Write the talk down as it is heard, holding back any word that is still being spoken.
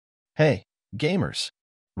Hey, gamers!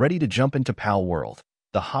 Ready to jump into PalWorld,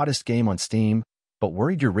 the hottest game on Steam, but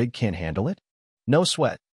worried your rig can't handle it? No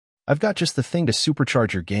sweat. I've got just the thing to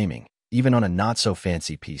supercharge your gaming, even on a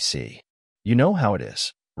not-so-fancy PC. You know how it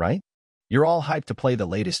is, right? You're all hyped to play the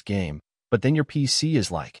latest game, but then your PC is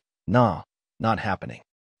like, nah, not happening.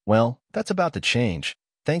 Well, that's about to change,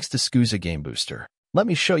 thanks to SCUSA Game Booster. Let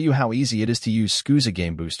me show you how easy it is to use SCUSA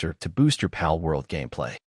Game Booster to boost your PalWorld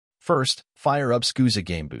gameplay. First, fire up SCUSA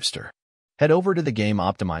Game Booster. Head over to the Game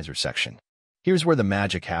Optimizer section. Here's where the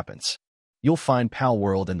magic happens. You'll find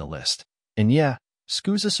PalWorld in the list. And yeah,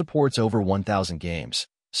 SCUSA supports over 1,000 games,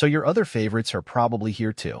 so your other favorites are probably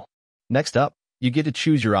here too. Next up, you get to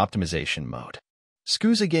choose your optimization mode.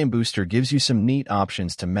 SCUSA Game Booster gives you some neat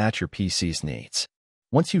options to match your PC's needs.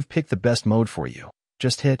 Once you've picked the best mode for you,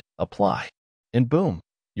 just hit Apply. And boom,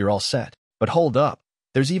 you're all set. But hold up,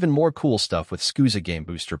 there's even more cool stuff with SCUSA Game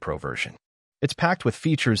Booster Pro version. It's packed with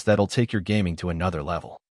features that'll take your gaming to another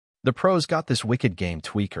level. The Pro's got this wicked game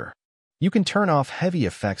tweaker. You can turn off heavy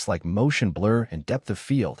effects like motion blur and depth of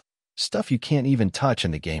field, stuff you can't even touch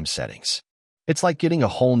in the game settings. It's like getting a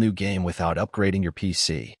whole new game without upgrading your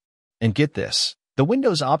PC. And get this, the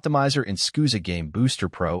Windows Optimizer in SCUSA Game Booster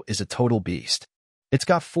Pro is a total beast. It's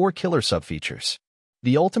got 4 killer sub-features.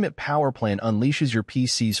 The Ultimate Power Plan unleashes your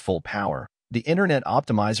PC's full power. The Internet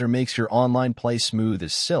Optimizer makes your online play smooth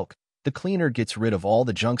as silk. The Cleaner gets rid of all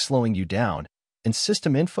the junk slowing you down. And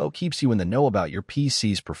System Info keeps you in the know about your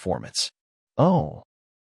PC's performance. Oh.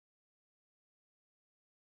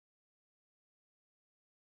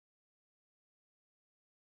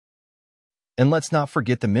 And let's not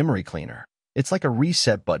forget the Memory Cleaner. It's like a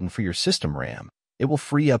reset button for your system RAM. It will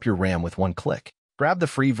free up your RAM with one click. Grab the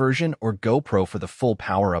free version or go pro for the full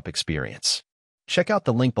power-up experience. Check out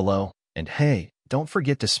the link below. And hey, don't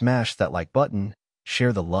forget to smash that like button,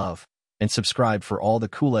 share the love, and subscribe for all the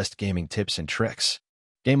coolest gaming tips and tricks.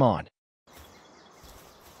 Game on!